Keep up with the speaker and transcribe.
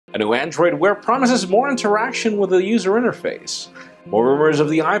A new Android Wear promises more interaction with the user interface. More rumors of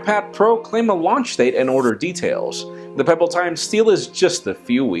the iPad Pro claim a launch date and order details. The pebble-time-steel is just a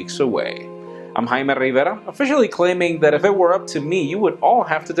few weeks away. I'm Jaime Rivera, officially claiming that if it were up to me, you would all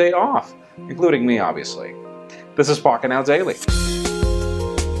have today off, including me, obviously. This is Pocketnow Daily.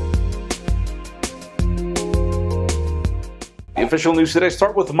 The official news today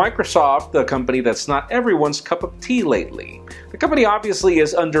start with Microsoft, the company that's not everyone's cup of tea lately. The company obviously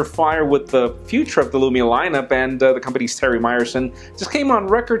is under fire with the future of the Lumia lineup, and the company's Terry Myerson just came on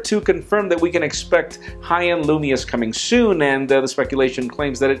record to confirm that we can expect high-end Lumias coming soon, and the speculation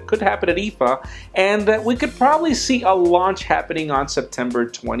claims that it could happen at IFA, and that we could probably see a launch happening on September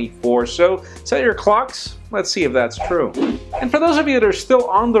 24. So set your clocks. Let's see if that's true. And for those of you that are still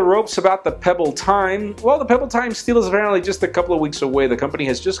on the ropes about the Pebble-Time, well, the Pebble-Time-steel is apparently just a couple of weeks away. The company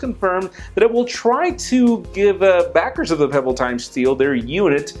has just confirmed that it will try to give backers of the Pebble-Time-steel their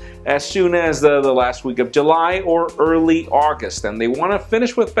unit as soon as the last week of July or early August. And they want to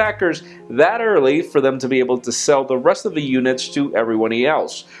finish with backers that early for them to be able to sell the rest of the units to everyone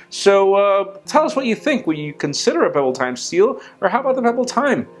else. So tell us what you think. Would you consider a Pebble-Time-steel, or how about the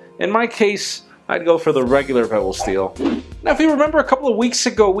Pebble-Time? In my case, I'd go for the regular pebble-steel. Now, if you remember a couple of weeks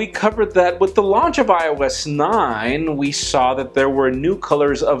ago, we covered that with the launch of iOS 9, we saw that there were new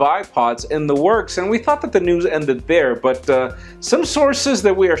colors of iPods in the works, and we thought that the news ended there, but some sources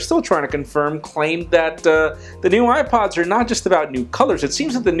that we are still trying to confirm claim that the new iPods are not just about new colors. It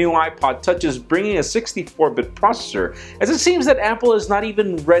seems that the new iPod Touch is bringing a 64-bit processor, as it seems that Apple is not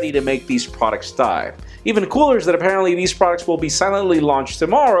even ready to make these products die. Even cooler is that apparently these products will be silently launched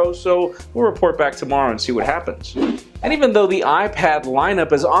tomorrow, so we'll report back tomorrow and see what happens. And even though the iPad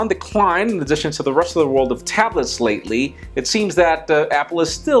lineup is on decline in addition to the rest of the world of tablets lately, it seems that Apple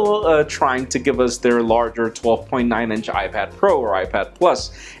is still trying to give us their larger 12.9-inch iPad Pro or iPad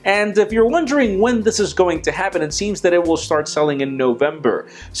Plus. And if you're wondering when this is going to happen, it seems that it will start selling in November.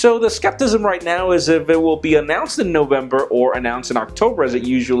 So the skepticism right now is if it will be announced in November or announced in October, as it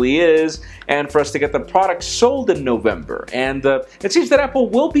usually is, and for us to get the product sold in November. And it seems that Apple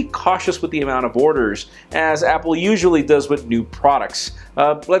will be cautious with the amount of orders, as Apple usually does with new products.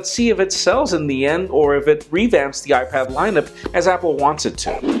 Let's see if it sells in the end, or if it revamps the iPad lineup as Apple wants it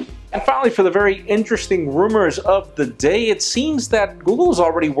to. And finally, for the very interesting rumors of the day, it seems that Google is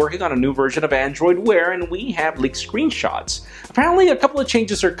already working on a new version of Android Wear, and we have leaked screenshots. Apparently, a couple of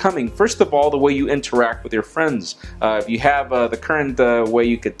changes are coming. First of all, the way you interact with your friends. If you have the current way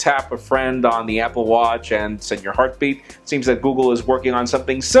you could tap a friend on the Apple Watch and send your heartbeat, it seems that Google is working on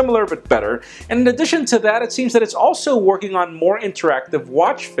something similar but better. And in addition to that, it seems that it's also working on more interactive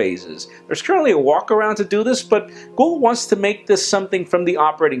watch phases. There's currently a walk-around to do this, but Google wants to make this something from the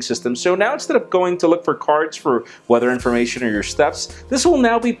operating system. So now, instead of going to look for cards for weather information or your steps, this will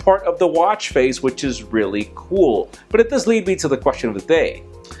now be part of the watch phase, which is really cool. But it does lead me to the question of the day.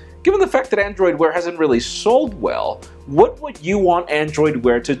 Given the fact that Android Wear hasn't really sold well, what would you want Android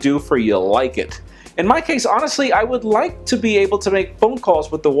Wear to do for you like it? In my case, honestly, I would like to be able to make phone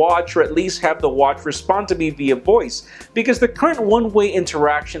calls with the watch, or at least have the watch respond to me via voice, because the current one-way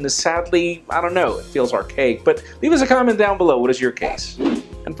interaction is sadly, I don't know, it feels archaic. But leave us a comment down below. What is your case?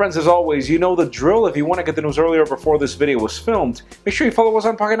 And friends, as always, you know the drill. If you want to get the news earlier before this video was filmed, make sure you follow us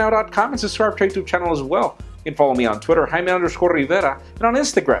on Pocketnow.com and subscribe to our YouTube channel as well. You can follow me on Twitter, Jaime_Rivera, and on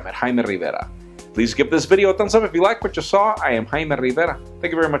Instagram at Jaime Rivera. Please give this video a thumbs up if you like what you saw. I am Jaime Rivera.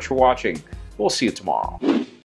 Thank you very much for watching. We'll see you tomorrow.